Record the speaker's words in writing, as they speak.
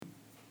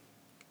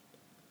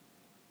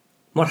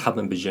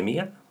مرحبا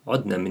بالجميع.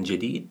 عدنا من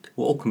جديد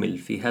وأكمل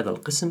في هذا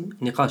القسم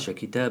نقاش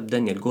كتاب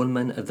دانيال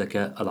جولمان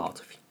الذكاء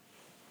العاطفي.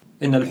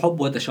 إن الحب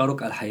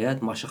وتشارك الحياة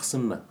مع شخص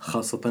ما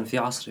خاصة في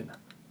عصرنا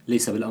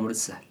ليس بالأمر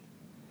السهل،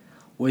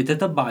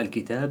 ويتتبع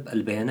الكتاب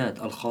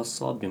البيانات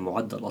الخاصة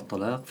بمعدل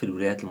الطلاق في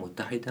الولايات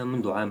المتحدة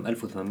منذ عام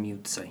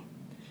 1890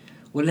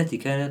 والتي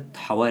كانت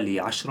حوالي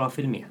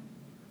 10%،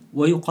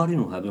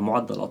 ويقارنها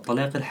بمعدل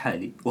الطلاق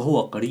الحالي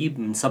وهو قريب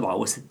من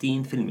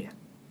 67%.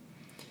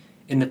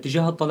 إن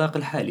اتجاه الطلاق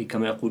الحالي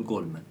كما يقول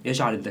جولمان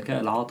يجعل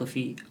الذكاء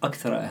العاطفي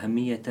أكثر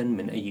أهمية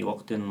من أي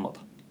وقت مضى.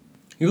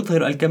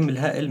 يظهر الكم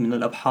الهائل من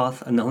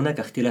الأبحاث أن هناك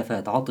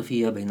اختلافات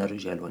عاطفية بين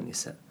الرجال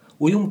والنساء،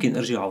 ويمكن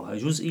إرجاعها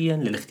جزئيا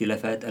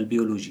للاختلافات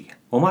البيولوجية،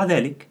 ومع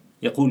ذلك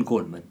يقول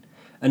جولمان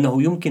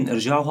أنه يمكن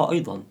إرجاعها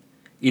أيضا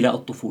إلى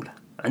الطفولة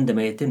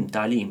عندما يتم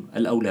تعليم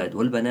الأولاد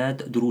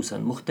والبنات دروسا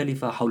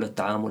مختلفة حول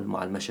التعامل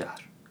مع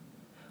المشاعر.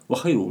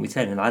 وخير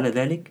مثال على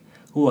ذلك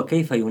هو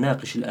كيف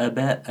يناقش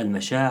الآباء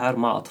المشاعر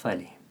مع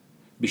أطفالهم.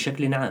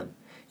 بشكل عام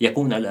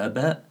يكون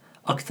الآباء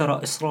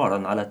أكثر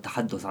إصرارا على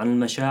التحدث عن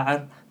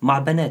المشاعر مع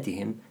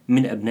بناتهم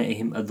من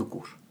أبنائهم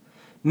الذكور،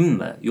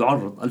 مما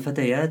يعرض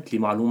الفتيات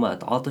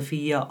لمعلومات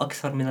عاطفية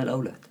أكثر من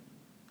الأولاد.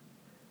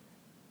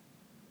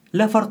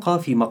 لا فرق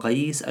في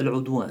مقاييس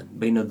العدوان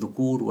بين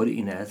الذكور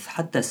والإناث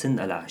حتى سن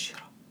 10،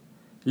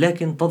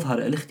 لكن تظهر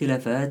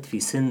الاختلافات في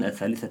سن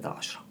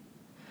 13،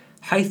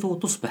 حيث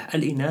تصبح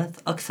الإناث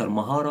أكثر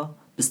مهارة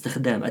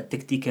باستخدام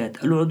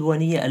التكتيكات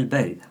العدوانية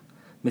الباردة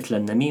مثل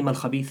النميمة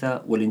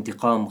الخبيثة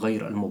والانتقام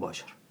غير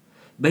المباشر،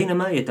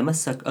 بينما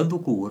يتمسك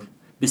الذكور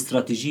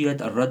باستراتيجية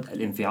الرد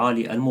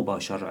الانفعالي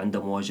المباشر عند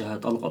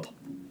مواجهة الغضب.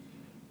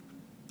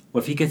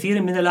 وفي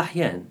كثير من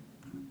الأحيان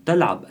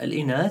تلعب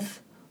الإناث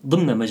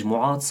ضمن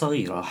مجموعات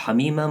صغيرة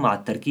حميمة مع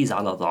التركيز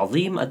على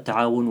تعظيم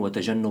التعاون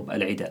وتجنب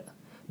العداء،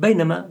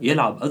 بينما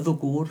يلعب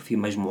الذكور في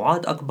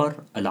مجموعات أكبر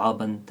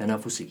ألعابا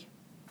تنافسية.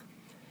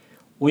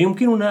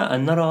 ويمكننا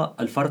أن نرى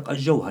الفرق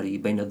الجوهري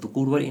بين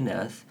الذكور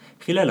والإناث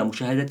خلال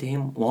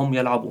مشاهدتهم وهم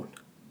يلعبون.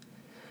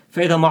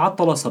 فإذا ما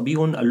عطل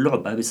صبي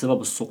اللعبة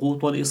بسبب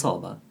السقوط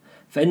والإصابة،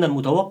 فإن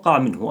المتوقع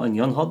منه أن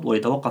ينهض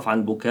ويتوقف عن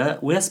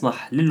البكاء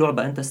ويسمح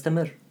للعبة أن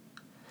تستمر.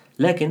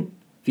 لكن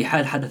في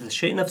حال حدث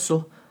الشيء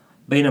نفسه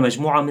بين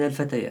مجموعة من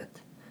الفتيات،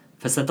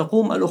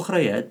 فستقوم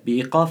الأخريات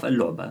بإيقاف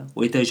اللعبة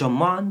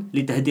ويتجمعن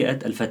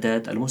لتهدئة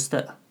الفتاة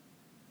المستاءة.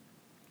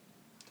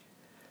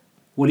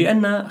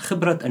 ولأن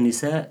خبرة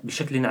النساء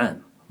بشكل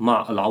عام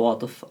مع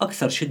العواطف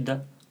أكثر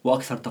شدة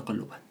وأكثر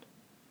تقلبا،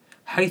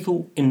 حيث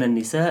إن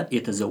النساء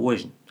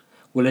يتزوجن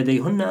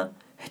ولديهن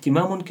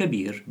اهتمام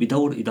كبير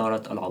بدور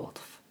إدارة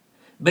العواطف،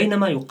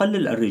 بينما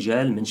يقلل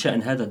الرجال من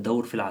شأن هذا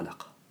الدور في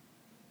العلاقة.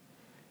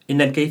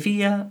 إن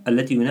الكيفية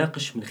التي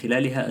يناقش من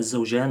خلالها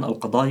الزوجان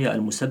القضايا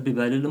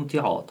المسببة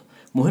للامتعاض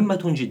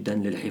مهمة جدا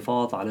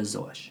للحفاظ على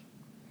الزواج.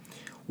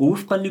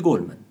 ووفقا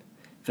لجولمان،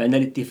 فإن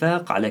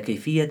الاتفاق على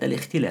كيفية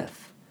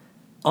الاختلاف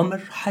أمر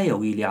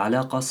حيوي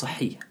لعلاقة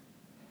صحية،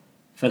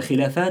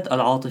 فالخلافات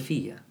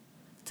العاطفية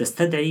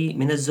تستدعي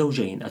من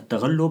الزوجين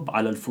التغلب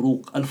على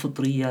الفروق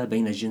الفطرية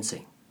بين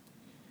الجنسين،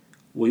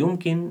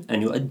 ويمكن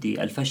أن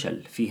يؤدي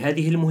الفشل في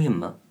هذه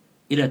المهمة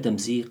إلى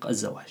تمزيق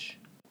الزواج.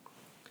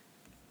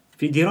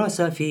 في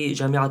دراسة في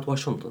جامعة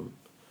واشنطن،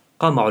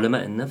 قام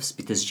علماء النفس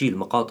بتسجيل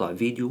مقاطع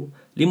فيديو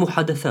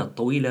لمحادثات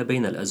طويلة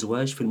بين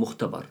الأزواج في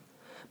المختبر،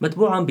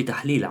 متبوعا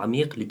بتحليل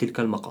عميق لتلك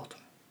المقاطع.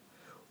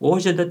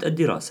 ووجدت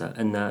الدراسة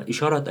أن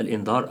إشارة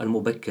الإنذار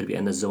المبكر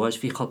بأن الزواج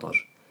في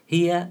خطر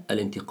هي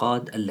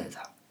الانتقاد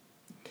اللاذع.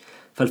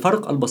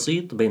 فالفرق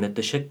البسيط بين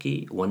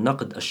التشكي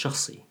والنقد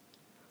الشخصي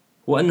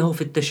هو أنه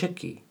في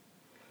التشكي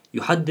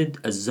يحدد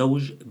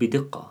الزوج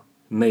بدقة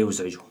ما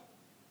يزعجه،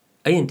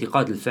 أي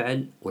انتقاد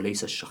الفعل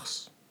وليس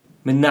الشخص.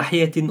 من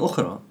ناحية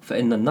أخرى،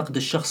 فإن النقد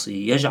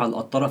الشخصي يجعل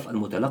الطرف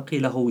المتلقي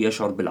له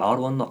يشعر بالعار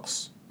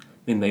والنقص،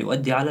 مما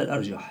يؤدي على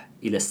الأرجح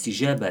إلى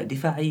استجابة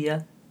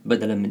دفاعية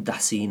بدلا من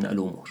تحسين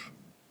الأمور.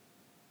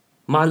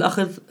 مع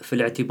الأخذ في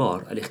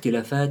الاعتبار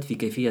الاختلافات في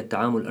كيفية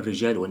تعامل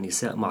الرجال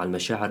والنساء مع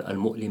المشاعر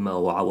المؤلمة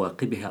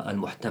وعواقبها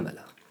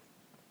المحتملة،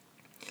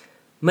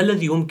 ما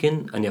الذي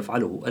يمكن أن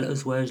يفعله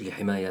الأزواج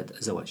لحماية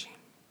زواجهم؟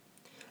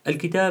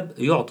 الكتاب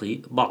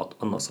يعطي بعض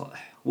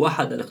النصائح،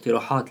 وأحد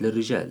الاقتراحات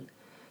للرجال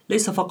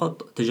ليس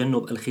فقط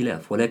تجنب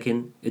الخلاف،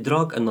 ولكن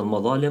إدراك أن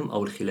المظالم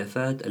أو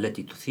الخلافات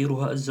التي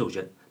تثيرها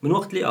الزوجة من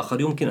وقت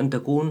لآخر يمكن أن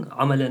تكون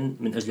عملا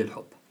من أجل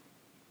الحب.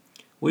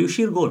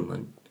 ويشير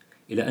جولمان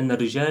إلى أن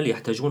الرجال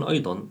يحتاجون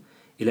أيضا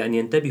إلى أن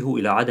ينتبهوا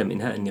إلى عدم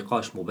إنهاء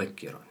النقاش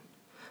مبكرا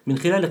من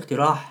خلال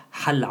اقتراح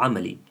حل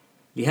عملي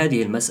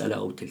لهذه المسألة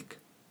أو تلك.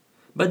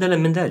 بدلا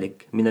من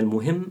ذلك، من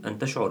المهم أن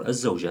تشعر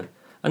الزوجة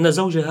أن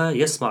زوجها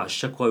يسمع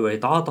الشكوى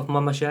ويتعاطف مع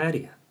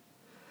مشاعرها،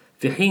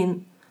 في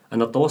حين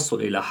أن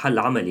التوصل إلى حل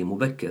عملي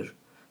مبكر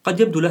قد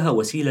يبدو لها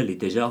وسيلة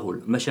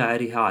لتجاهل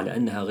مشاعرها على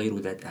أنها غير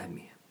ذات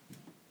أهمية.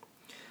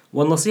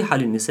 والنصيحة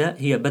للنساء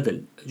هي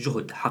بذل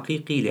جهد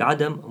حقيقي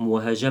لعدم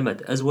مهاجمة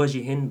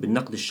أزواجهن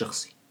بالنقد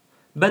الشخصي،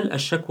 بل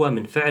الشكوى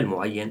من فعل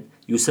معين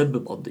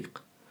يسبب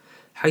الضيق،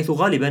 حيث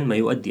غالبا ما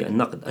يؤدي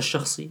النقد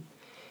الشخصي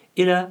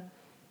إلى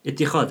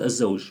اتخاذ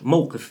الزوج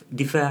موقف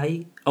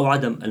دفاعي أو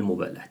عدم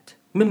المبالاة،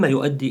 مما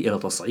يؤدي إلى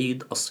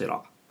تصعيد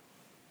الصراع.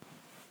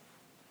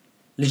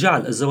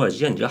 لجعل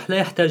الزواج ينجح لا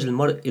يحتاج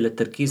المرء إلى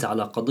التركيز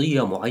على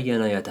قضية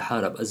معينة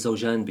يتحارب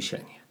الزوجان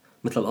بشأنها،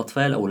 مثل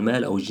الأطفال أو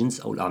المال أو الجنس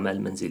أو الأعمال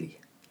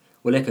المنزلية،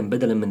 ولكن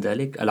بدلا من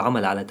ذلك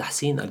العمل على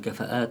تحسين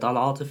الكفاءات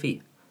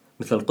العاطفية،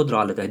 مثل القدرة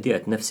على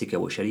تهدئة نفسك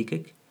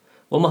وشريكك،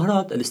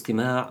 ومهارات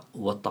الاستماع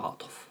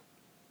والتعاطف.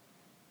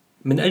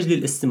 من أجل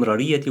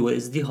الاستمرارية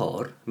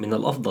والازدهار، من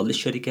الأفضل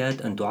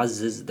للشركات أن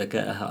تعزز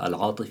ذكائها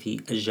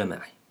العاطفي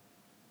الجماعي.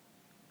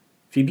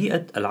 في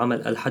بيئة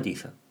العمل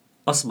الحديثة،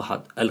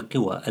 أصبحت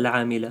القوى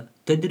العاملة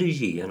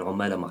تدريجيا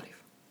عمال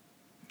معرفة،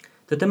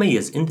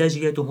 تتميز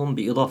إنتاجيتهم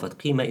بإضافة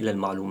قيمة إلى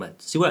المعلومات،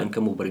 سواء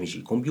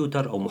كمبرمجي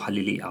كمبيوتر أو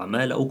محللي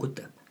أعمال أو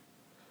كتاب.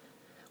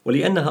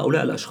 ولأن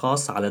هؤلاء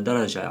الأشخاص على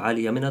درجة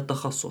عالية من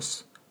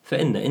التخصص،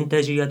 فإن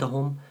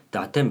إنتاجيتهم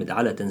تعتمد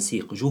على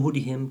تنسيق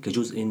جهودهم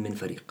كجزء من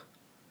فريق،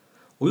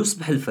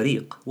 ويصبح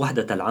الفريق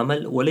وحدة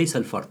العمل وليس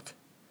الفرد.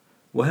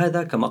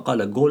 وهذا كما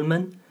قال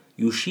جولمان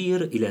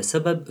يشير إلى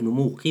سبب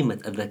نمو قيمة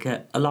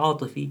الذكاء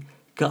العاطفي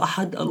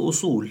كأحد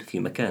الأصول في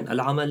مكان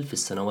العمل في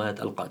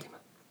السنوات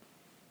القادمة.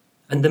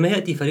 عندما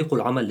يأتي فريق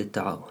العمل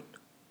للتعاون،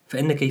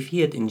 فإن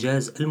كيفية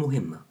إنجاز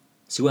المهمة،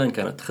 سواء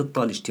كانت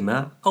خطة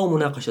لاجتماع أو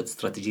مناقشة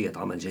استراتيجية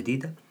عمل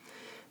جديدة،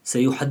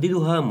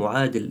 سيحددها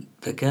معادل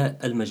ذكاء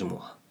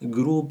المجموعة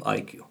Group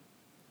IQ،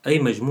 أي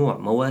مجموع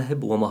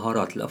مواهب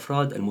ومهارات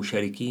الأفراد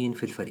المشاركين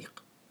في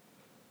الفريق.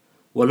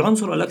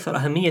 والعنصر الأكثر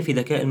أهمية في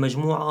ذكاء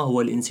المجموعة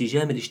هو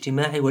الانسجام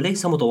الاجتماعي،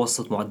 وليس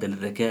متوسط معدل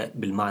الذكاء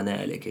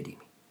بالمعنى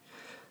الأكاديمي.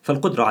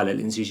 فالقدرة على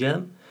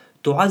الانسجام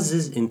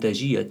تعزز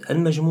إنتاجية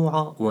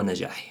المجموعة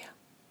ونجاحها.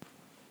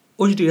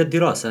 أجريت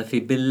دراسة في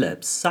بيل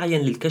لابس سعيا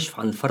للكشف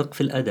عن الفرق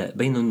في الأداء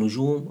بين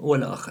النجوم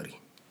والآخرين،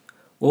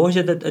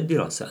 ووجدت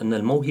الدراسة أن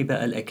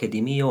الموهبة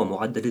الأكاديمية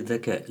ومعدل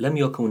الذكاء لم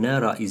يكونا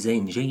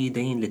رائزين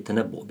جيدين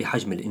للتنبؤ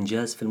بحجم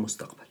الإنجاز في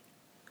المستقبل.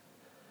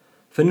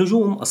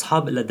 فالنجوم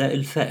أصحاب الأداء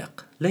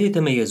الفائق لا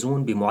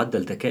يتميزون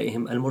بمعدل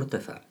ذكائهم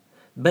المرتفع،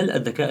 بل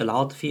الذكاء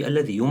العاطفي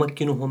الذي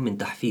يمكنهم من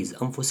تحفيز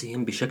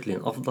أنفسهم بشكل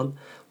أفضل،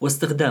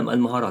 واستخدام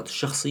المهارات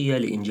الشخصية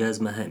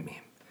لإنجاز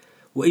مهامهم،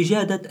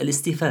 وإجادة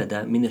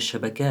الاستفادة من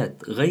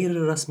الشبكات غير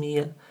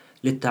الرسمية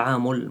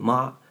للتعامل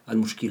مع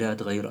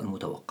المشكلات غير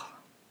المتوقعة.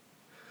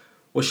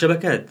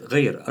 والشبكات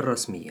غير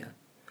الرسمية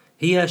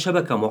هي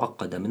شبكة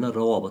معقدة من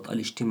الروابط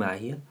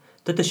الاجتماعية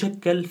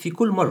تتشكل في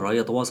كل مرة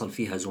يتواصل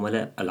فيها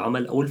زملاء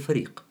العمل أو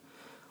الفريق،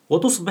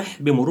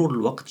 وتصبح بمرور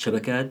الوقت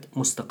شبكات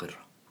مستقرة.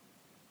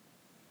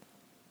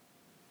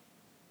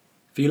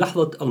 في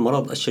لحظة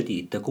المرض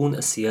الشديد تكون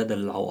السيادة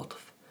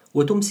للعواطف،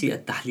 وتمسي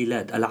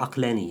التحليلات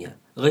العقلانية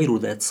غير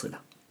ذات صلة.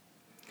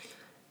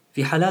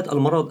 في حالات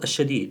المرض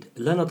الشديد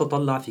لا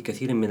نتطلع في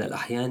كثير من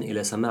الأحيان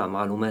إلى سماع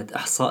معلومات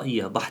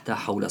إحصائية بحتة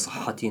حول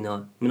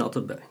صحتنا من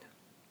أطبائنا.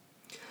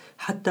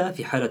 حتى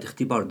في حالة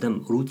اختبار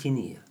دم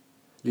روتينية،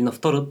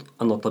 لنفترض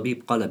أن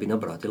الطبيب قال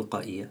بنبرة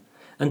تلقائية: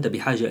 أنت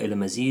بحاجة إلى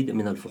مزيد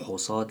من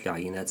الفحوصات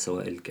لعينات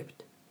سوائل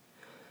الكبد.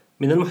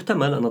 من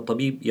المحتمل أن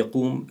الطبيب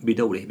يقوم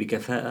بدوره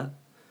بكفاءة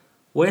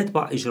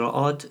ويتبع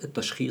إجراءات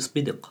التشخيص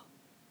بدقة.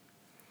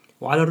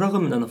 وعلى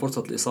الرغم من أن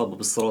فرصة الإصابة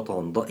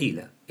بالسرطان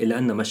ضئيلة، إلا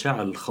أن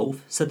مشاعر الخوف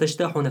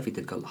ستجتاحنا في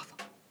تلك اللحظة.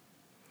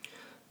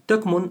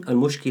 تكمن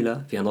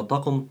المشكلة في أن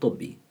الطاقم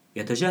الطبي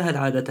يتجاهل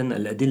عادة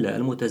الأدلة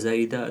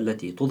المتزايدة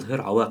التي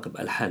تظهر عواقب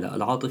الحالة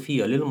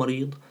العاطفية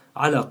للمريض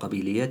على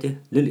قابليته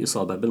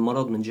للإصابة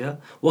بالمرض من جهة،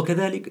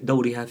 وكذلك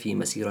دورها في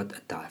مسيرة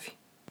التعافي.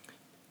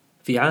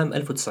 في عام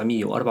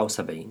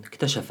 1974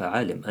 اكتشف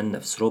عالم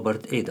النفس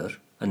روبرت إيدر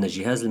أن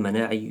الجهاز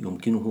المناعي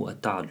يمكنه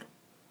التعلم،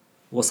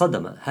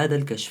 وصدم هذا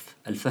الكشف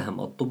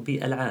الفهم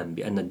الطبي العام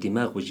بأن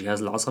الدماغ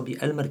والجهاز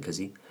العصبي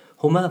المركزي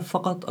هما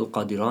فقط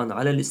القادران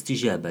على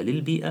الاستجابة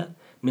للبيئة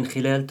من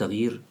خلال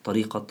تغيير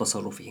طريقة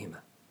تصرفهما.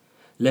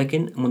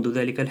 لكن منذ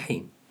ذلك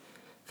الحين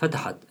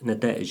فتحت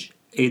نتائج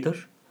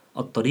إيدر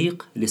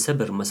الطريق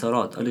لسبر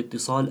مسارات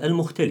الاتصال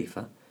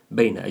المختلفة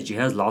بين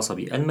الجهاز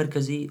العصبي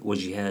المركزي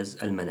والجهاز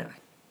المناعي.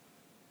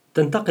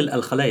 تنتقل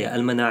الخلايا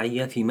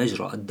المناعية في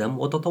مجرى الدم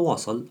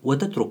وتتواصل،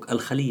 وتترك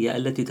الخلية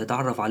التي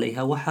تتعرف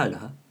عليها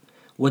وحالها،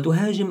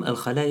 وتهاجم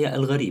الخلايا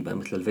الغريبة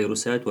مثل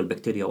الفيروسات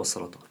والبكتيريا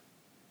والسرطان.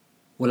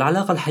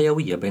 والعلاقة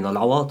الحيوية بين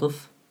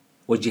العواطف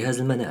والجهاز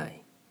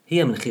المناعي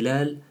هي من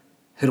خلال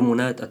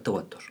هرمونات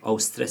التوتر أو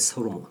ستريس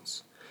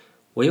هرمونز،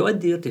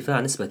 ويؤدي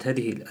ارتفاع نسبة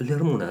هذه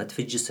الهرمونات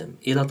في الجسم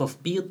إلى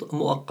تثبيط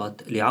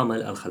مؤقت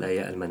لعمل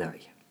الخلايا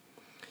المناعية.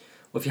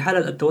 وفي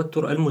حالة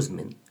التوتر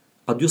المزمن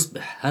قد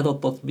يصبح هذا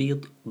التثبيط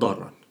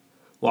ضاراً.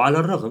 وعلى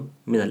الرغم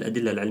من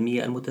الأدلة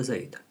العلمية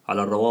المتزايدة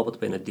على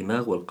الروابط بين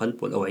الدماغ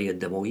والقلب والأوعية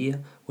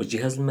الدموية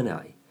والجهاز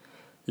المناعي،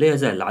 لا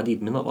يزال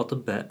العديد من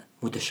الأطباء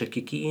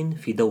متشككين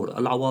في دور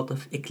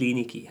العواطف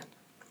إكلينيكياً.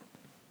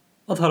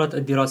 أظهرت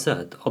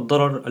الدراسات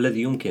الضرر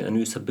الذي يمكن أن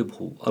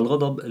يسببه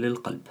الغضب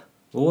للقلب،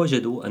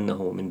 ووجدوا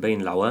أنه من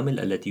بين العوامل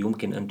التي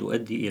يمكن أن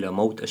تؤدي إلى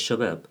موت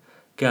الشباب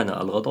كان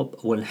الغضب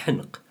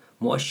والحنق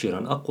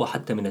مؤشراً أقوى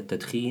حتى من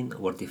التدخين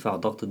وارتفاع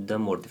ضغط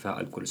الدم وارتفاع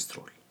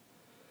الكوليسترول.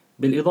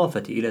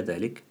 بالإضافة إلى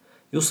ذلك،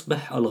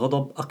 يصبح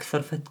الغضب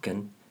أكثر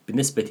فتكًا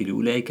بالنسبة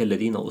لأولئك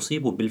الذين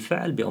أصيبوا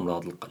بالفعل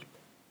بأمراض القلب.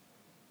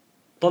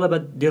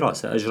 طلبت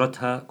دراسة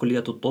أجرتها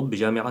كلية الطب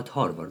بجامعة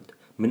هارفارد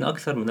من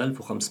أكثر من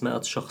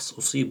 1500 شخص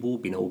أصيبوا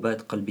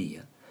بنوبات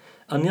قلبية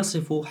أن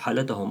يصفوا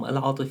حالتهم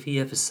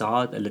العاطفية في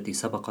الساعات التي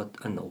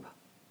سبقت النوبة،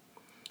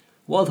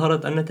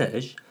 وأظهرت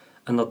النتائج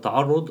أن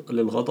التعرض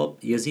للغضب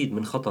يزيد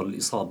من خطر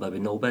الإصابة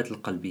بالنوبات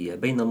القلبية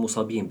بين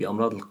المصابين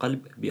بأمراض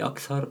القلب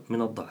بأكثر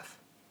من الضعف.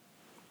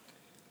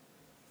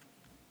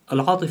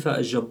 العاطفة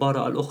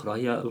الجبارة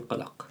الأخرى هي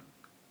القلق،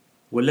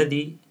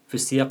 والذي في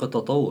السياق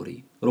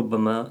التطوري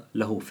ربما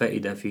له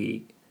فائدة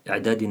في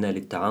إعدادنا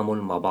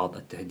للتعامل مع بعض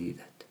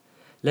التهديدات،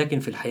 لكن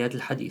في الحياة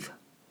الحديثة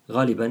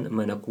غالبا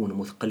ما نكون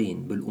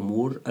مثقلين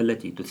بالأمور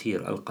التي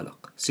تثير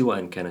القلق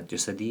سواء كانت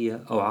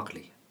جسدية أو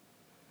عقلية.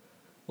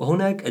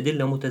 وهناك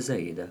أدلة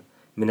متزايدة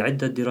من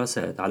عدة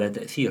دراسات على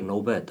تأثير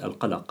نوبات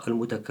القلق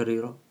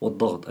المتكررة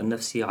والضغط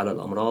النفسي على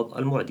الأمراض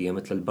المعدية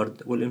مثل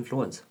البرد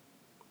والإنفلونزا.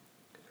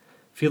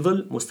 في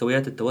ظل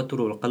مستويات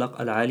التوتر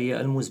والقلق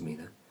العالية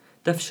المزمنة،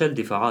 تفشل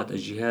دفاعات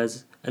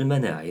الجهاز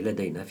المناعي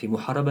لدينا في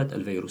محاربة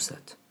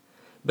الفيروسات،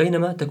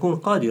 بينما تكون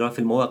قادرة في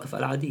المواقف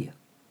العادية.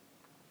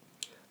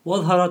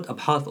 وأظهرت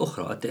أبحاث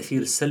أخرى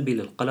التأثير السلبي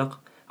للقلق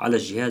على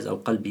الجهاز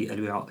القلبي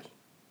الوعائي.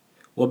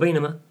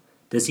 وبينما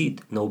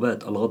تزيد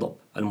نوبات الغضب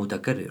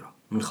المتكررة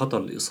من خطر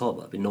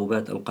الإصابة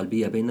بالنوبات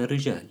القلبية بين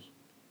الرجال،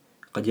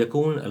 قد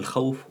يكون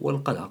الخوف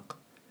والقلق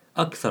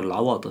أكثر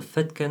العواطف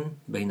فتكًا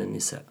بين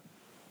النساء.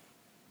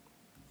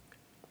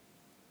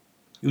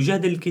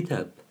 يجادل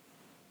الكتاب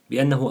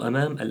بأنه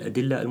أمام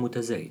الأدلة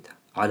المتزايدة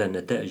على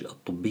النتائج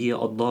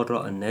الطبية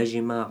الضارة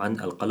الناجمة عن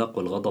القلق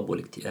والغضب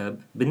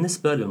والاكتئاب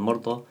بالنسبة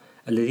للمرضى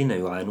الذين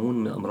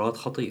يعانون من أمراض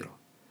خطيرة،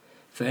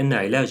 فإن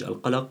علاج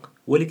القلق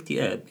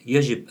والاكتئاب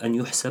يجب أن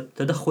يحسب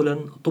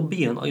تدخلاً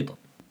طبياً أيضاً.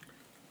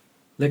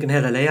 لكن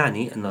هذا لا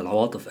يعني أن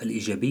العواطف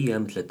الإيجابية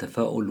مثل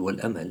التفاؤل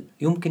والأمل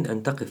يمكن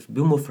أن تقف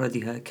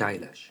بمفردها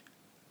كعلاج.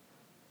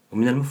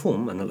 ومن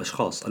المفهوم أن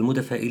الأشخاص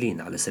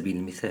المتفائلين على سبيل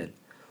المثال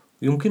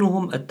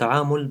يمكنهم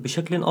التعامل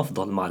بشكل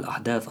أفضل مع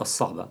الأحداث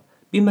الصعبة،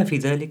 بما في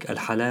ذلك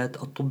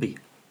الحالات الطبية.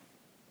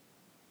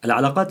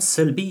 العلاقات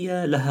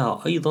السلبية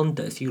لها أيضا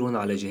تأثير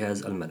على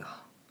جهاز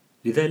المناعة،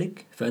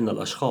 لذلك فإن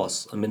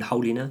الأشخاص من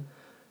حولنا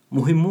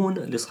مهمون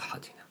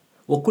لصحتنا،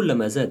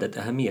 وكلما زادت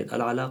أهمية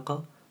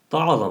العلاقة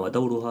تعاظم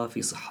دورها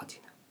في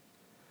صحتنا.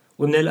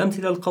 ومن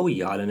الأمثلة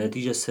القوية على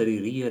النتيجة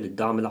السريرية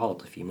للدعم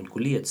العاطفي من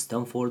كلية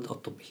ستانفورد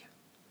الطبية،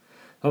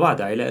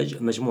 فبعد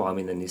علاج مجموعة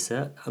من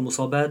النساء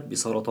المصابات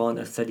بسرطان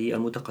الثدي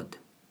المتقدم،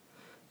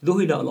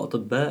 ذهل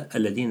الأطباء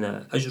الذين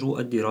أجروا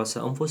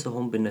الدراسة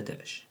أنفسهم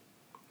بالنتائج،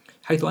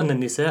 حيث أن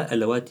النساء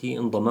اللواتي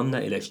انضممن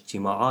إلى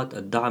اجتماعات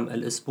الدعم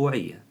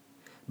الأسبوعية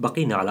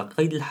بقين على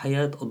قيد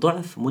الحياة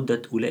ضعف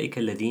مدة أولئك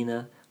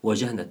الذين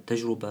واجهن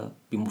التجربة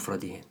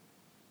بمفردهم.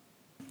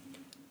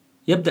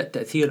 يبدأ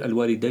تأثير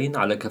الوالدين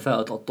على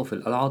كفاءة الطفل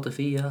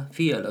العاطفية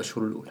في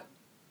الأشهر الأولى.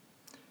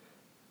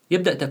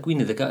 يبدأ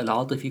تكوين الذكاء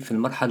العاطفي في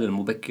المرحلة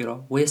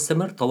المبكرة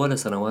ويستمر طوال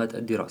سنوات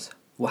الدراسة،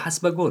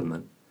 وحسب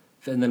جولمان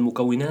فإن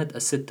المكونات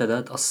الستة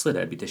ذات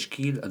الصلة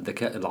بتشكيل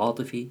الذكاء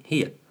العاطفي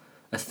هي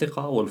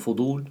الثقة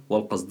والفضول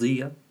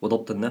والقصدية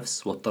وضبط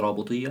النفس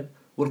والترابطية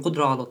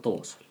والقدرة على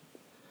التواصل.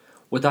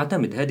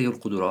 وتعتمد هذه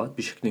القدرات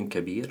بشكل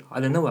كبير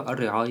على نوع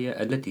الرعاية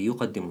التي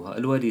يقدمها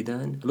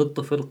الوالدان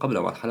للطفل قبل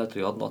مرحلة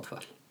رياض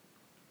الأطفال.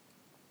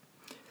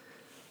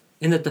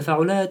 إن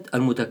التفاعلات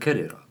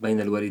المتكررة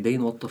بين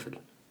الوالدين والطفل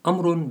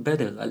أمر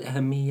بالغ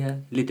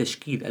الأهمية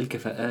لتشكيل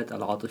الكفاءات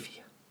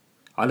العاطفية.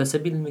 على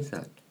سبيل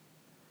المثال،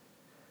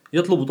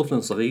 يطلب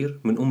طفل صغير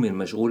من أم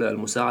مشغولة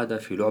المساعدة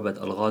في لعبة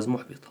ألغاز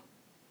محبطة.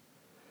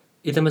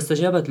 إذا ما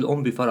استجابت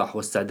الأم بفرح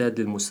واستعداد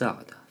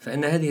للمساعدة،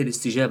 فإن هذه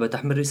الاستجابة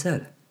تحمل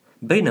رسالة،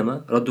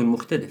 بينما رد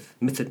مختلف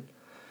مثل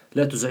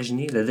لا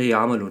تزعجني لدي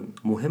عمل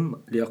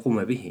مهم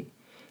لأقوم به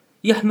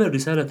يحمل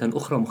رسالة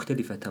أخرى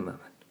مختلفة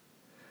تماما.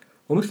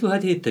 ومثل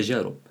هذه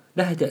التجارب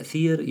لها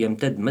تأثير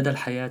يمتد مدى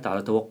الحياة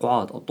على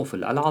توقعات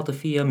الطفل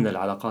العاطفية من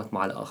العلاقات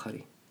مع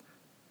الآخرين.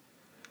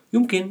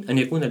 يمكن أن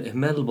يكون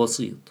الإهمال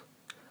البسيط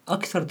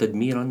أكثر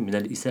تدميرا من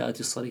الإساءة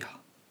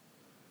الصريحة.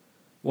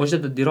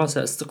 وجدت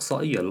دراسة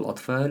استقصائية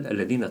للأطفال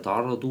الذين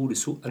تعرضوا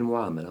لسوء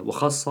المعاملة،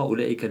 وخاصة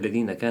أولئك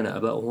الذين كان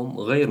آباؤهم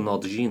غير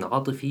ناضجين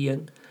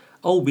عاطفيا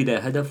أو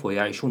بلا هدف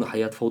ويعيشون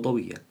حياة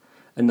فوضوية،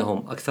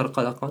 أنهم أكثر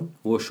قلقا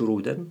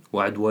وشرودا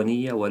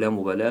وعدوانية ولا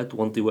مبالاة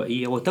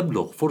وانطوائية،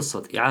 وتبلغ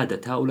فرصة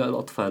إعادة هؤلاء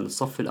الأطفال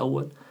للصف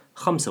الأول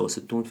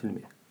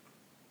 65%.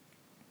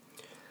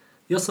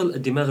 يصل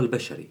الدماغ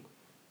البشري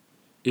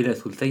إلى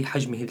ثلثي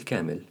حجمه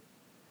الكامل،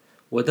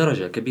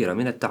 ودرجة كبيرة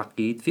من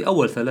التعقيد في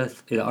أول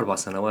 3 إلى 4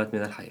 سنوات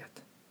من الحياة.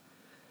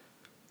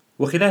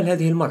 وخلال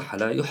هذه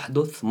المرحلة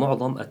يحدث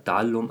معظم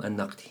التعلم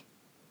النقدي،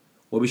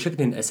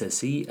 وبشكل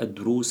أساسي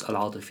الدروس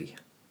العاطفية،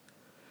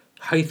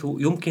 حيث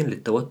يمكن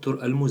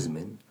للتوتر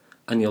المزمن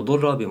أن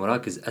يضر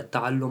بمراكز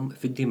التعلم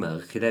في الدماغ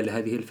خلال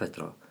هذه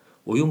الفترة،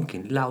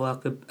 ويمكن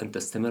للعواقب أن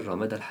تستمر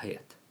مدى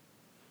الحياة.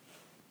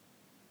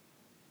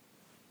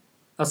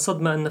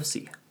 الصدمة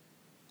النفسية.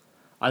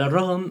 على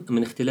الرغم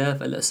من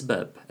اختلاف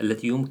الأسباب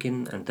التي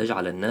يمكن أن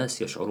تجعل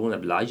الناس يشعرون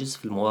بالعجز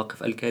في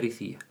المواقف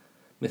الكارثية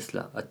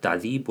مثل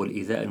التعذيب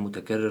والإيذاء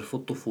المتكرر في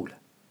الطفولة،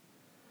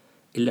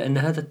 إلا أن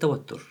هذا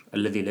التوتر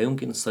الذي لا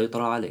يمكن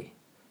السيطرة عليه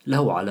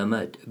له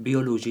علامات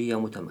بيولوجية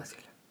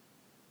متماثلة.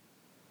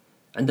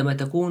 عندما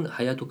تكون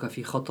حياتك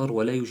في خطر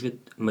ولا يوجد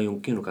ما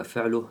يمكنك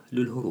فعله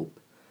للهروب،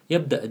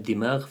 يبدأ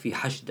الدماغ في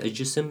حشد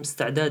الجسم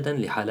استعدادا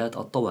لحالات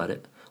الطوارئ،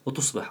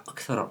 وتصبح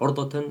أكثر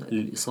عرضة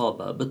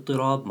للإصابة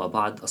باضطراب ما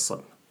بعد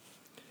الصدمة.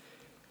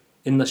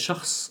 إن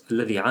الشخص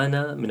الذي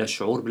عانى من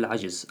الشعور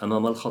بالعجز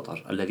أمام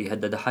الخطر الذي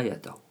هدد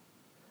حياته،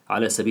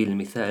 على سبيل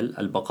المثال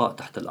البقاء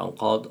تحت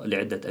الأنقاض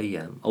لعدة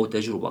أيام أو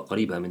تجربة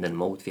قريبة من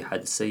الموت في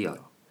حادث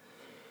سيارة،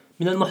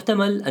 من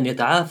المحتمل أن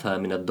يتعافى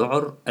من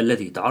الذعر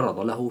الذي تعرض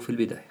له في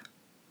البداية،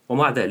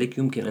 ومع ذلك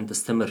يمكن أن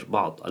تستمر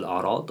بعض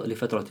الأعراض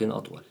لفترة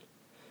أطول.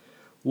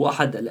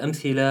 وأحد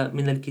الأمثلة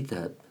من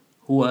الكتاب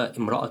هو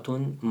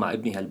امرأة مع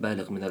ابنها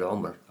البالغ من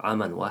العمر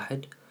عاما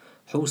واحد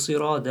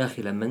حوصرا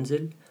داخل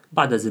منزل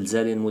بعد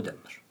زلزال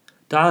مدمر.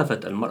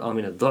 تعافت المرأة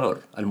من الذعر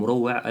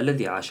المروع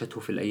الذي عاشته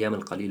في الأيام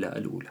القليلة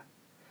الأولى،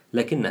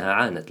 لكنها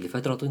عانت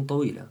لفترة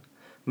طويلة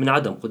من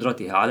عدم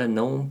قدرتها على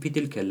النوم في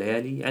تلك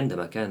الليالي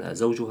عندما كان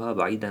زوجها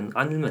بعيدا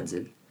عن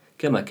المنزل،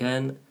 كما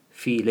كان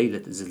في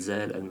ليلة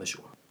الزلزال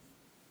المشؤوم.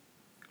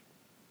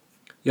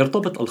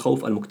 يرتبط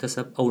الخوف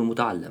المكتسب أو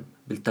المتعلم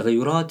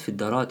بالتغيرات في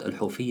الدارات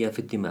الحوفية في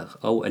الدماغ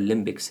أو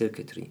الليمبيك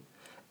سيركتري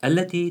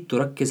التي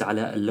تركز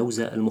على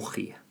اللوزة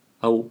المخية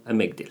أو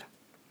أميجدلا،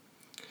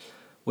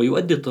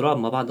 ويؤدي اضطراب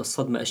ما بعد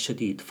الصدمة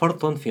الشديد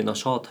فرطا في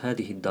نشاط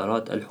هذه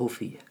الدارات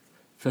الحوفية،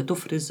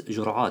 فتفرز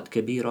جرعات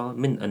كبيرة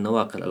من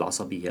النواقل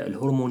العصبية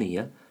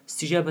الهرمونية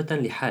استجابة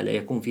لحالة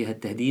يكون فيها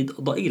التهديد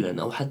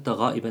ضئيلا أو حتى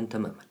غائبا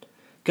تماما،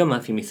 كما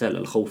في مثال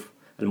الخوف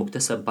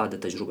المكتسب بعد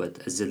تجربة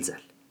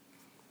الزلزال.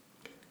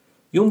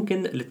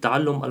 يمكن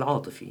للتعلم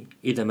العاطفي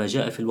إذا ما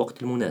جاء في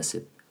الوقت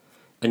المناسب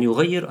أن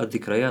يغير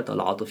الذكريات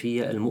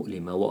العاطفية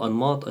المؤلمة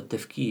وأنماط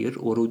التفكير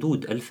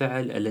وردود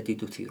الفعل التي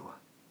تثيرها.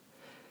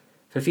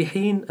 ففي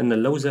حين أن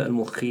اللوزة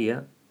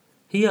المخية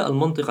هي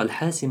المنطقة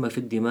الحاسمة في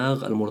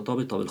الدماغ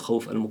المرتبطة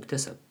بالخوف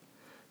المكتسب،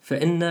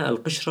 فإن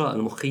القشرة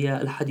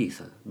المخية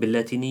الحديثة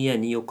باللاتينية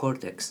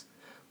نيوكورتكس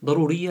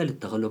ضرورية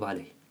للتغلب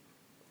عليه.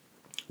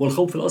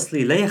 والخوف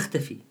الأصلي لا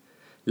يختفي،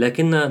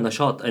 لكن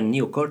نشاط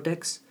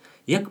النيوكورتكس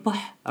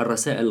يكبح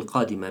الرسائل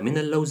القادمة من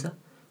اللوزة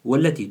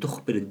والتي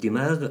تخبر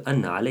الدماغ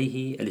أن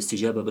عليه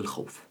الاستجابة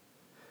بالخوف.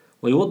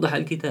 ويوضح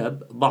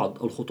الكتاب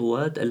بعض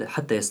الخطوات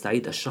حتى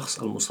يستعيد الشخص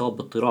المصاب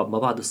باضطراب ما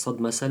بعد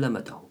الصدمة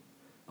سلامته.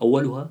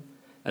 أولها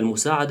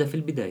المساعدة في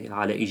البداية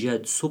على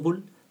إيجاد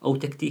سبل أو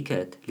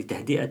تكتيكات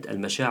لتهدئة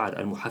المشاعر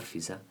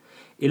المحفزة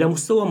إلى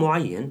مستوى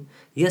معين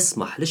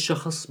يسمح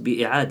للشخص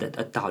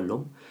بإعادة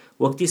التعلم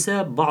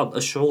واكتساب بعض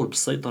الشعور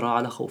بالسيطرة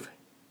على خوفه.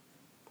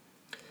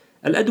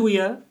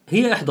 الأدوية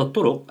هي إحدى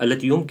الطرق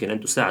التي يمكن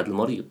أن تساعد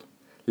المريض،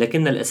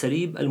 لكن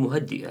الأساليب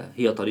المهدئة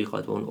هي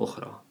طريقة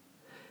أخرى،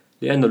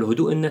 لأن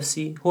الهدوء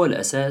النفسي هو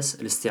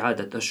الأساس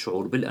لاستعادة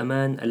الشعور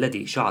بالأمان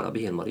الذي شعر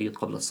به المريض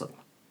قبل الصدمة.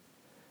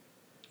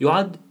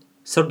 يعد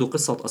سرد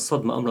قصة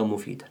الصدمة أمرا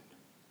مفيدا،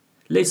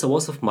 ليس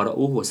وصف ما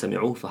رأوه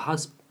وسمعوه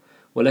فحسب،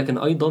 ولكن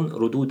أيضا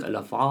ردود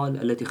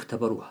الأفعال التي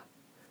اختبروها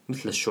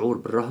مثل الشعور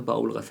بالرهبة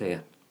أو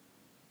الغثيان.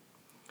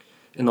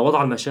 إن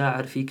وضع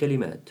المشاعر في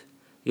كلمات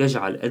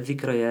يجعل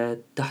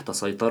الذكريات تحت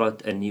سيطرة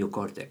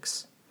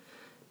النيوكورتكس،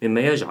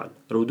 مما يجعل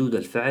ردود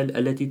الفعل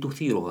التي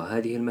تثيرها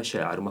هذه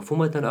المشاعر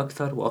مفهومة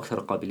أكثر وأكثر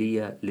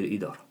قابلية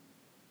للإدارة.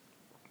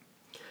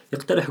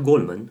 يقترح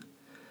جولمان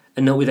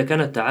أنه إذا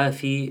كان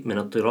التعافي من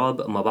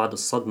اضطراب ما بعد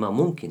الصدمة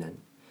ممكنا،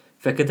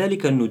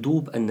 فكذلك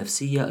الندوب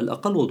النفسية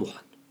الأقل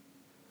وضوحا.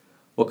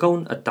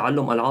 وكون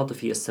التعلم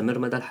العاطفي يستمر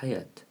مدى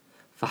الحياة،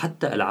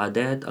 فحتى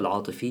العادات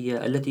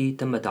العاطفية التي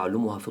تم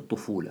تعلمها في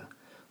الطفولة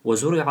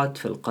وزرعت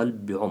في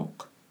القلب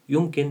بعمق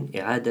يمكن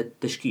إعادة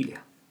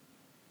تشكيلها.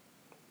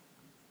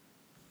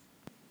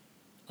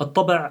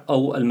 الطبع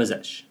أو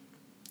المزاج.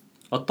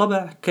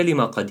 الطبع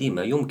كلمة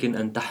قديمة يمكن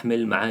أن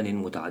تحمل معان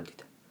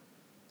متعددة،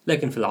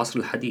 لكن في العصر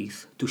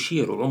الحديث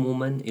تشير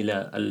عموما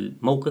إلى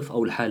الموقف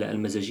أو الحالة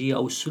المزاجية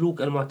أو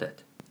السلوك المعتاد.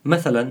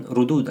 مثلا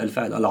ردود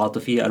الفعل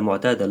العاطفية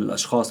المعتادة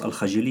للأشخاص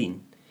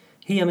الخجلين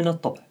هي من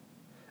الطبع.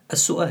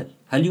 السؤال: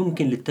 هل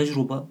يمكن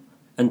للتجربة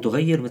أن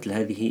تغير مثل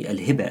هذه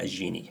الهبة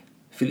الجينية؟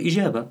 في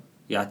الإجابة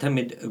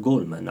يعتمد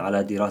جولمان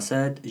على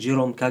دراسات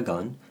جيروم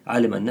كاغان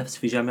عالم النفس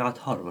في جامعة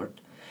هارفارد،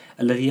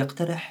 الذي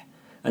يقترح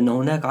أن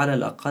هناك على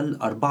الأقل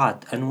 4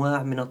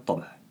 أنواع من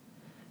الطبع: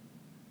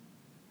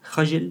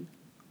 خجل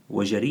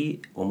وجريء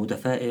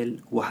ومتفائل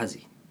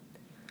وحزين،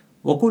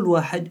 وكل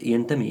واحد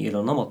ينتمي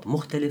إلى نمط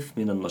مختلف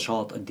من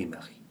النشاط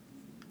الدماغي.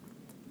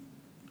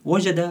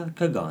 وجد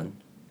كاغان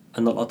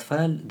أن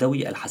الأطفال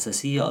ذوي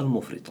الحساسية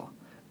المفرطة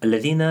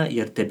الذين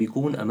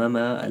يرتبكون أمام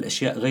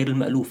الأشياء غير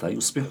المألوفة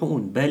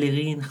يصبحون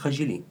بالغين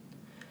خجلين.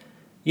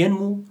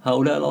 ينمو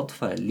هؤلاء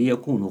الأطفال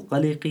ليكونوا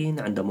قلقين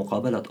عند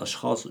مقابلة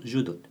أشخاص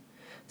جدد،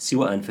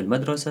 سواء في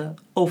المدرسة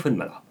أو في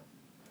الملعب.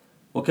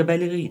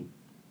 وكبالغين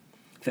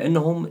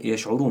فإنهم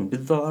يشعرون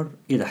بالذعر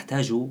إذا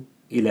احتاجوا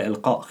إلى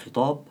إلقاء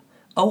خطاب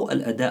أو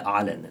الأداء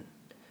علنا.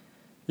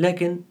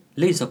 لكن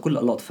ليس كل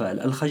الأطفال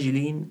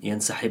الخجلين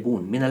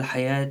ينسحبون من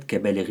الحياة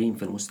كبالغين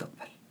في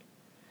المستقبل.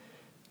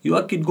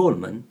 يؤكد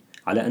جولمان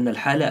على أن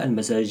الحالة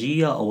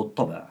المزاجية أو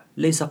الطبع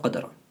ليس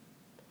قدرًا،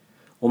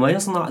 وما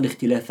يصنع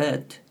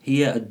الاختلافات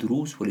هي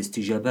الدروس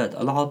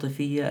والاستجابات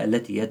العاطفية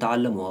التي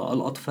يتعلمها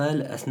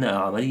الأطفال أثناء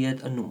عملية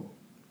النمو.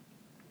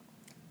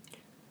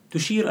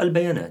 تشير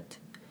البيانات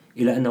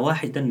إلى أن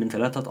 1 من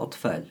 3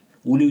 أطفال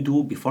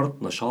ولدوا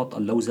بفرط نشاط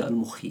اللوزة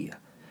المخية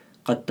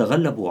قد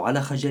تغلبوا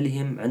على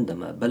خجلهم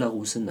عندما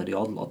بلغوا سن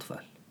رياض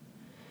الأطفال،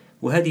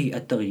 وهذه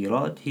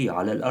التغييرات هي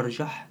على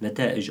الأرجح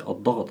نتائج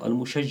الضغط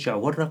المشجع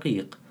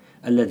والرقيق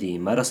الذي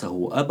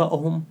مارسه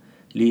آباؤهم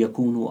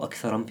ليكونوا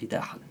أكثر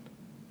انفتاحًا.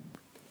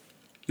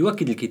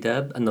 يؤكد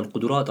الكتاب أن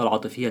القدرات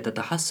العاطفية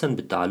تتحسن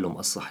بالتعلم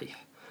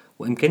الصحيح،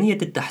 وإمكانية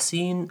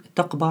التحسين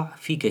تقبع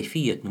في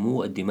كيفية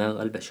نمو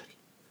الدماغ البشري.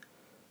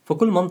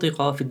 فكل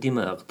منطقة في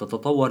الدماغ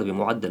تتطور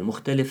بمعدل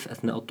مختلف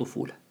أثناء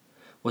الطفولة،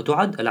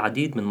 وتعد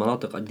العديد من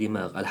مناطق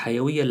الدماغ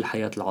الحيوية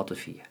للحياة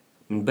العاطفية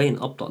من بين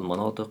أبطأ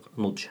المناطق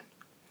نضجًا.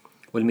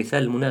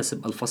 والمثال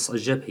المناسب الفص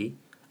الجبهي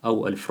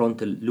أو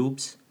الفرونتال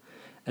لوبس،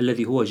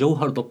 الذي هو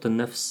جوهر ضبط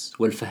النفس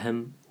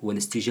والفهم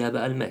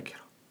والاستجابة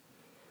الماكرة.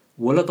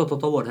 ولا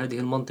تتطور هذه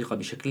المنطقة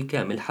بشكل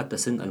كامل حتى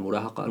سن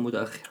المراهقة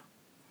المتأخرة،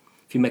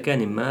 في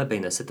مكان ما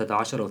بين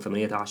 16 و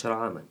 18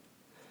 عامًا.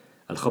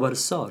 الخبر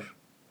السار: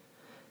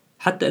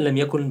 حتى إن لم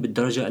يكن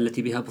بالدرجة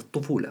التي بها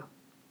بالطفولة،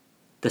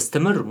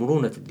 تستمر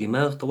مرونة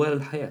الدماغ طوال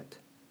الحياة،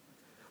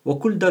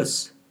 وكل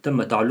درس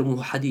تم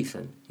تعلمه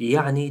حديثًا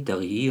يعني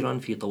تغييرًا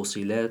في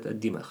توصيلات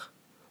الدماغ.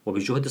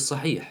 وبالجهد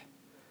الصحيح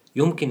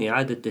يمكن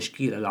إعادة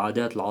تشكيل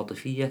العادات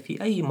العاطفية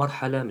في أي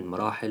مرحلة من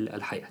مراحل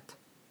الحياة.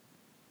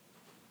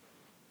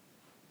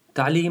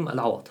 تعليم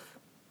العواطف.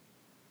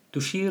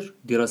 تشير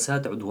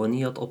دراسات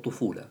عدوانية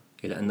الطفولة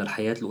إلى أن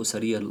الحياة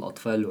الأسرية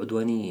للأطفال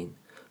العدوانيين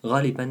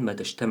غالبًا ما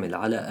تشتمل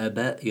على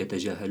آباء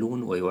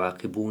يتجاهلون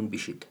ويعاقبون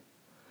بشدة،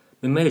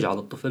 مما يجعل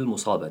الطفل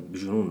مصابًا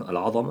بجنون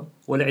العظمة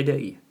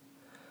والعدائية.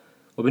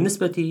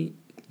 وبالنسبة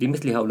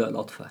لمثل هؤلاء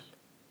الأطفال،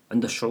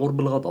 عند الشعور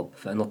بالغضب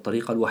فإن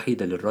الطريقة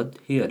الوحيدة للرد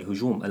هي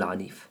الهجوم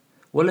العنيف،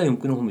 ولا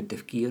يمكنهم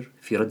التفكير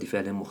في رد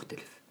فعل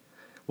مختلف.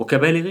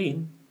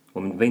 وكبالغين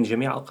ومن بين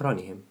جميع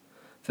أقرانهم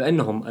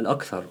فإنهم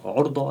الأكثر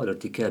عرضة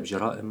لارتكاب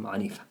جرائم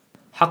عنيفة.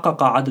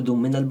 حقق عدد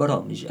من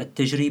البرامج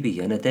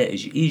التجريبية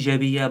نتائج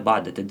إيجابية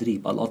بعد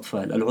تدريب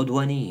الأطفال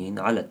العدوانيين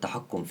على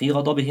التحكم في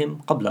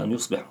غضبهم قبل أن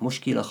يصبح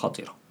مشكلة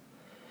خطيرة.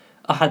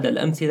 أحد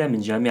الأمثلة من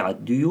جامعة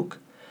ديوك،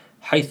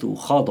 حيث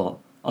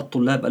خاض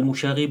الطلاب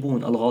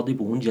المشاغبون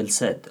الغاضبون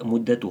جلسات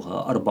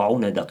مدتها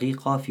 40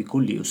 دقيقة في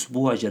كل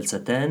أسبوع،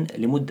 جلستان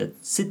لمدة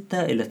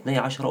 6 إلى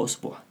 12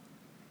 أسبوعًا.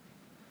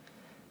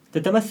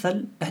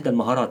 تتمثل إحدى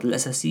المهارات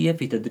الأساسية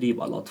في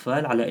تدريب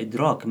الأطفال على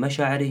إدراك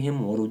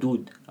مشاعرهم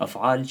وردود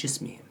أفعال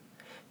جسمهم،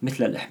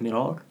 مثل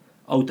الإحمرار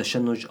أو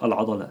تشنج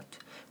العضلات،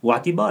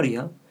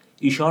 واعتبارها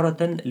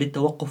إشارة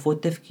للتوقف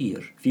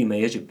والتفكير فيما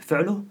يجب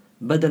فعله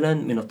بدلاً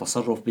من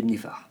التصرف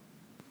باندفاع.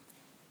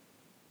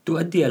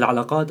 تؤدي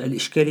العلاقات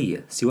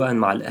الإشكالية سواء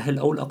مع الأهل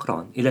أو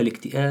الأقران إلى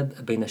الاكتئاب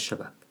بين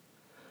الشباب،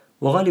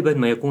 وغالباً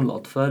ما يكون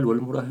الأطفال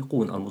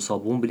والمراهقون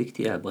المصابون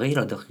بالاكتئاب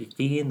غير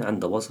دقيقين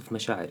عند وصف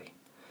مشاعرهم.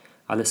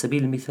 على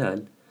سبيل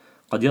المثال،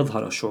 قد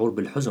يظهر الشعور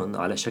بالحزن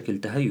على شكل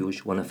تهيج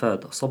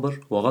ونفاذ صبر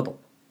وغضب،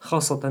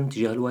 خاصة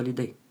تجاه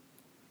الوالدين.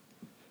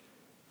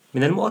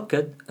 من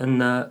المؤكد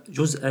أن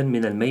جزءاً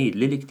من الميل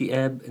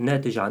للاكتئاب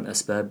ناتج عن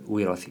أسباب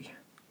وراثية،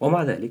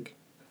 ومع ذلك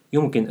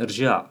يمكن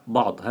إرجاع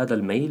بعض هذا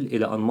الميل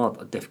إلى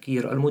أنماط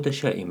التفكير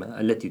المتشائمة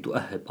التي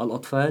تؤهب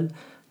الأطفال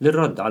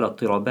للرد على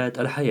اضطرابات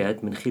الحياة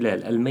من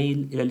خلال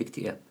الميل إلى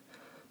الاكتئاب،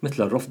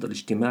 مثل الرفض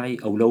الاجتماعي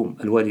أو لوم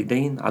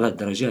الوالدين على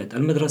الدرجات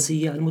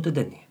المدرسية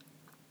المتدنية.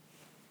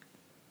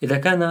 إذا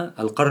كان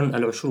القرن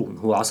العشرون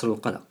هو عصر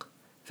القلق،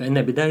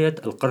 فإن بداية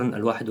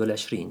القرن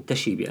 21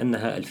 تشي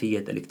بأنها ألفية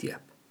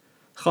الاكتئاب،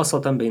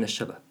 خاصة بين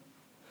الشباب،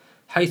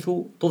 حيث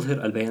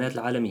تظهر البيانات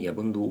العالمية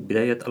منذ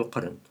بداية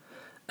القرن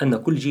أن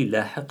كل جيل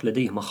لاحق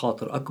لديه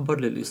مخاطر أكبر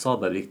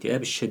للإصابة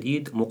بالاكتئاب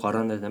الشديد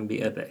مقارنة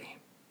بآبائهم.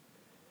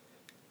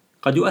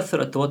 قد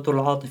يؤثر التوتر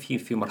العاطفي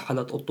في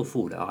مرحلة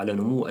الطفولة على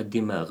نمو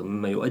الدماغ،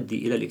 مما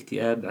يؤدي إلى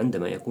الاكتئاب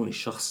عندما يكون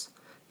الشخص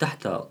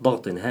تحت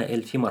ضغط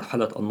هائل في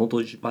مرحلة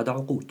النضج بعد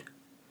عقود.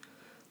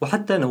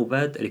 وحتى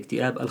نوبات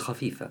الاكتئاب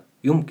الخفيفة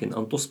يمكن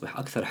أن تصبح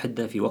أكثر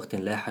حدة في وقت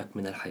لاحق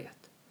من الحياة،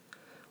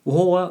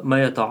 وهو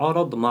ما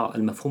يتعارض مع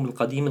المفهوم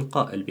القديم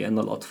القائل بأن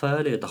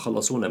الأطفال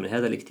يتخلصون من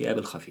هذا الاكتئاب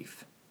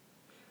الخفيف.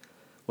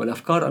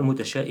 والأفكار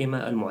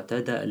المتشائمة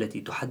المعتادة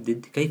التي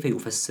تحدد كيف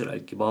يفسر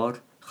الكبار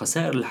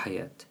خسائر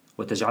الحياة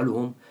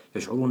وتجعلهم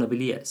يشعرون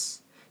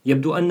باليأس،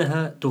 يبدو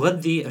أنها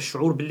تغذي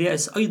الشعور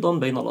باليأس أيضا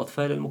بين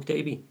الأطفال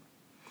المكتئبين،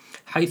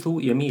 حيث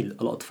يميل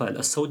الأطفال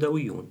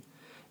السوداويون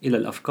إلى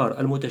الأفكار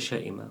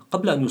المتشائمة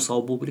قبل أن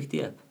يصابوا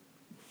بالاكتئاب.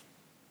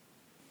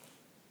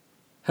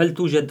 هل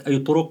توجد أي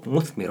طرق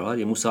مثمرة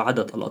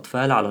لمساعدة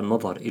الأطفال على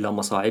النظر إلى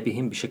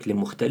مصاعبهم بشكل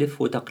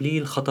مختلف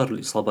وتقليل خطر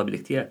الإصابة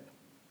بالاكتئاب؟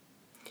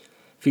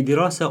 في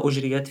دراسة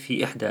أجريت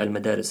في إحدى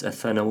المدارس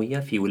الثانوية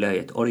في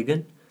ولاية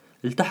أوريغون،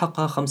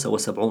 التحق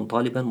 75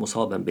 طالبا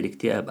مصابا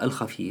بالاكتئاب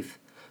الخفيف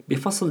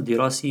بفصل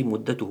دراسي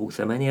مدته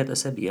 8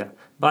 أسابيع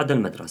بعد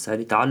المدرسة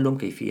لتعلم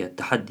كيفية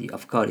تحدي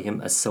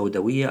أفكارهم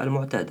السوداوية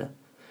المعتادة،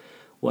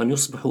 وأن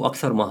يصبحوا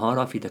أكثر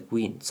مهارة في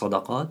تكوين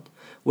صداقات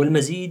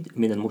والمزيد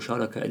من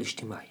المشاركة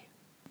الاجتماعية.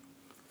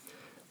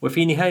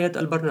 وفي نهاية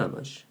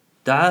البرنامج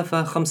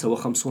تعافى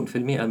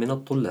 55% من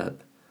الطلاب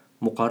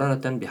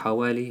مقارنة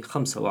بحوالي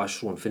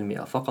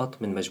 25%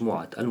 فقط من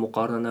مجموعة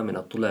المقارنة من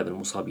الطلاب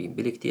المصابين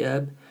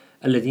بالاكتئاب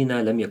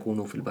الذين لم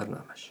يكونوا في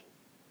البرنامج.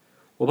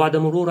 وبعد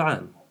مرور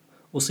عام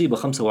أصيب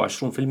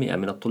 25%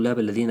 من الطلاب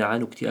الذين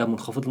عانوا اكتئاب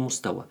منخفض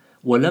المستوى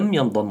ولم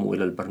ينضموا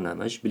إلى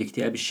البرنامج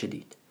بالاكتئاب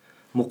الشديد،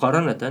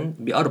 مقارنة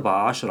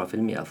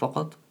ب14%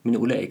 فقط من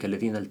أولئك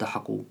الذين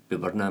التحقوا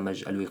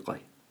ببرنامج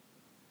الوقاية.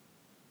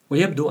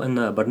 ويبدو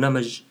أن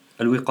برنامج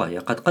الوقاية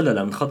قد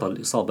قلل من خطر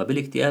الإصابة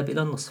بالاكتئاب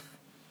إلى النصف،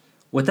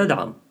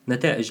 وتدعم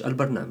نتائج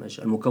البرنامج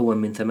المكون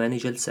من 8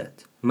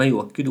 جلسات ما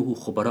يؤكده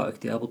خبراء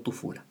اكتئاب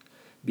الطفولة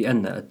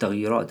بأن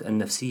التغييرات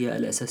النفسية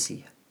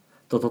الأساسية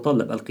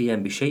تتطلب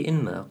القيام بشيء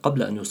ما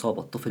قبل أن يصاب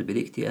الطفل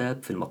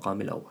بالاكتئاب في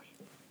المقام الأول.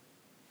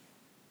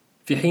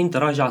 في حين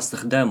تراجع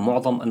استخدام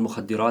معظم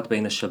المخدرات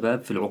بين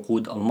الشباب في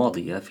العقود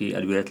الماضية في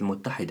الولايات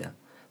المتحدة،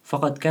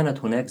 فقد كانت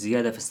هناك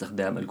زيادة في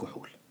استخدام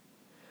الكحول.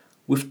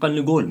 وفقا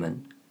لجولمان،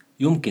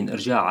 يمكن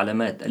إرجاع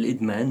علامات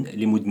الإدمان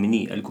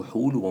لمدمني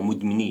الكحول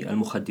ومدمني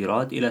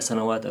المخدرات إلى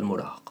سنوات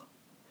المراهقة،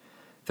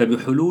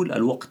 فبحلول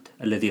الوقت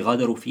الذي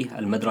غادروا فيه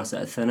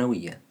المدرسة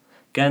الثانوية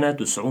كان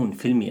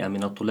 90%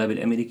 من الطلاب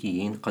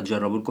الأمريكيين قد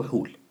جربوا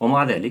الكحول،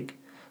 ومع ذلك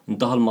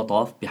انتهى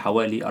المطاف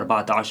بحوالي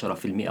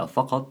 14%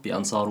 فقط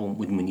بأن صاروا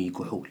مدمني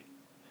كحول.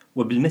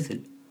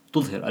 وبالمثل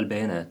تظهر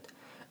البيانات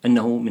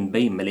أنه من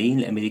بين ملايين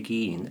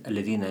الأمريكيين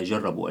الذين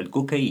جربوا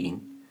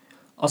الكوكايين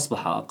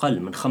أصبح أقل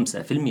من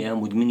 5%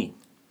 مدمنين.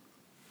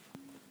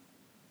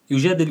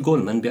 يجادل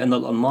جولمان بأن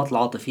الأنماط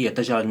العاطفية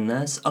تجعل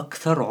الناس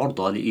أكثر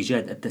عرضة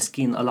لإيجاد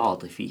التسكين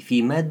العاطفي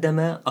في مادة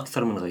ما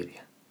أكثر من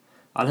غيرها.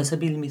 على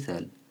سبيل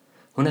المثال،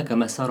 هناك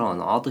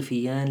مساران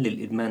عاطفيان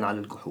للإدمان على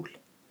الكحول.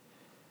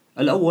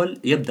 الأول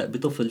يبدأ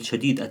بطفل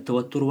شديد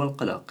التوتر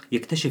والقلق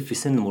يكتشف في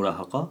سن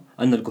المراهقة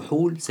أن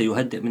الكحول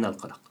سيهدئ من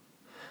القلق،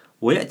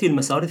 ويأتي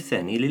المسار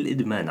الثاني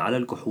للإدمان على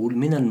الكحول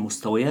من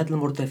المستويات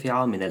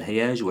المرتفعة من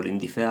الهياج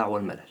والاندفاع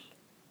والملل.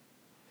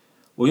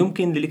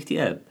 ويمكن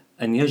للاكتئاب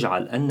أن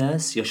يجعل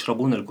الناس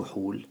يشربون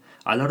الكحول،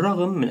 على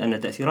الرغم من أن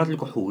تأثيرات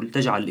الكحول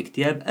تجعل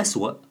الاكتئاب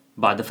أسوأ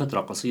بعد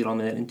فترة قصيرة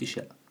من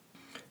الانتشاء.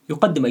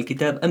 يقدم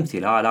الكتاب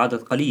أمثلة على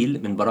عدد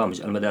قليل من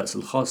برامج المدارس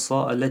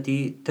الخاصة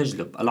التي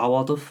تجلب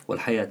العواطف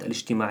والحياة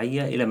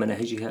الاجتماعية إلى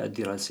مناهجها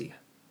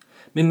الدراسية،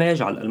 مما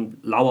يجعل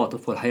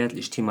العواطف والحياة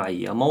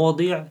الاجتماعية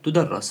مواضيع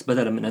تدرس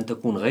بدلا من أن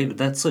تكون غير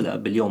ذات صلة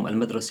باليوم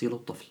المدرسي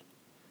للطفل.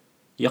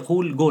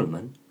 يقول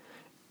جولمان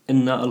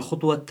إن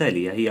الخطوة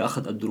التالية هي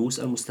أخذ الدروس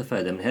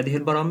المستفادة من هذه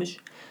البرامج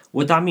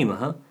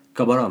وتعميمها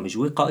كبرامج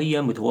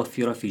وقائية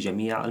متوفرة في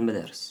جميع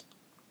المدارس.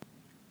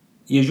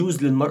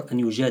 يجوز للمرء أن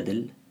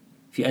يجادل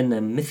في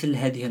أن مثل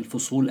هذه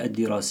الفصول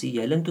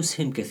الدراسية لن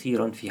تسهم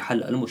كثيرا في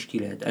حل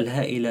المشكلات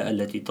الهائلة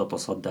التي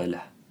تتصدى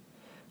لها،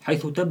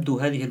 حيث تبدو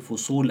هذه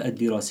الفصول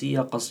الدراسية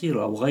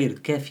قصيرة وغير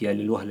كافية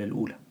للوهلة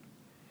الأولى.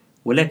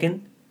 ولكن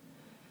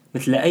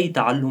مثل أي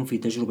تعلم في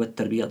تجربة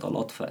تربية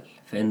الأطفال،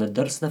 فإن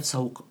الدرس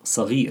نفسه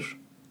صغير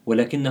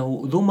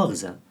ولكنه ذو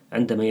مغزى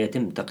عندما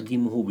يتم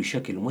تقديمه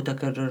بشكل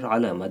متكرر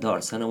على مدار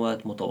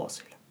سنوات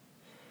متواصلة،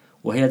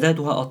 وهي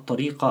ذاتها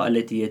الطريقة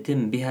التي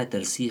يتم بها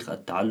ترسيخ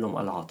التعلم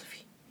العاطفي،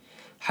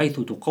 حيث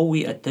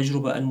تقوي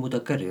التجربة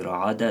المتكررة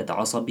عادات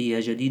عصبية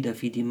جديدة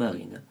في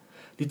دماغنا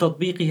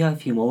لتطبيقها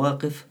في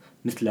مواقف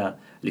مثل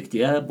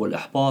الاكتئاب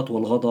والإحباط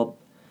والغضب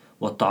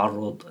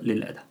والتعرض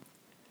للأذى.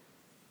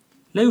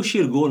 لا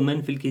يشير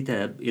جولمان في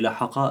الكتاب إلى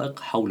حقائق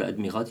حول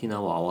أدمغتنا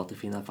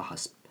وعواطفنا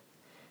فحسب،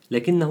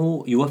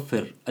 لكنه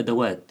يوفر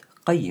أدوات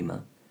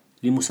قيمة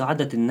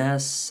لمساعدة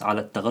الناس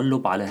على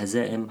التغلب على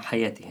هزائم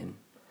حياتهم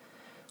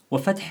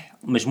وفتح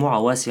مجموعة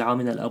واسعة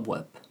من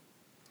الأبواب،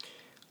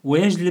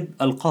 ويجلب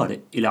القارئ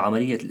إلى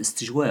عملية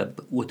الاستجواب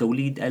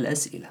وتوليد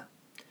الأسئلة،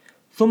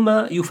 ثم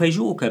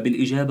يفاجئك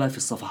بالإجابة في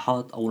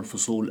الصفحات أو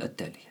الفصول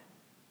التالية.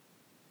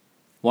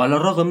 وعلى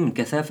الرغم من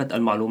كثافة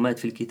المعلومات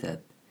في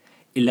الكتاب،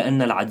 إلا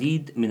أن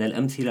العديد من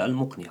الأمثلة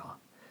المقنعة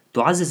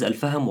تعزز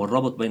الفهم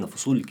والربط بين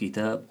فصول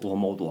الكتاب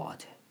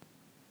وموضوعاته.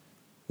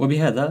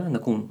 وبهذا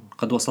نكون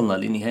قد وصلنا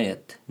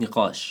لنهاية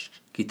نقاش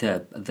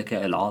كتاب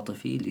الذكاء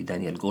العاطفي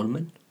لدانيال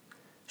جولمان.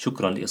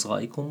 شكرا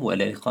لإصغائكم،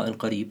 وإلى لقاء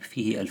قريب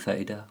فيه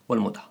الفائدة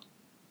والمتعة.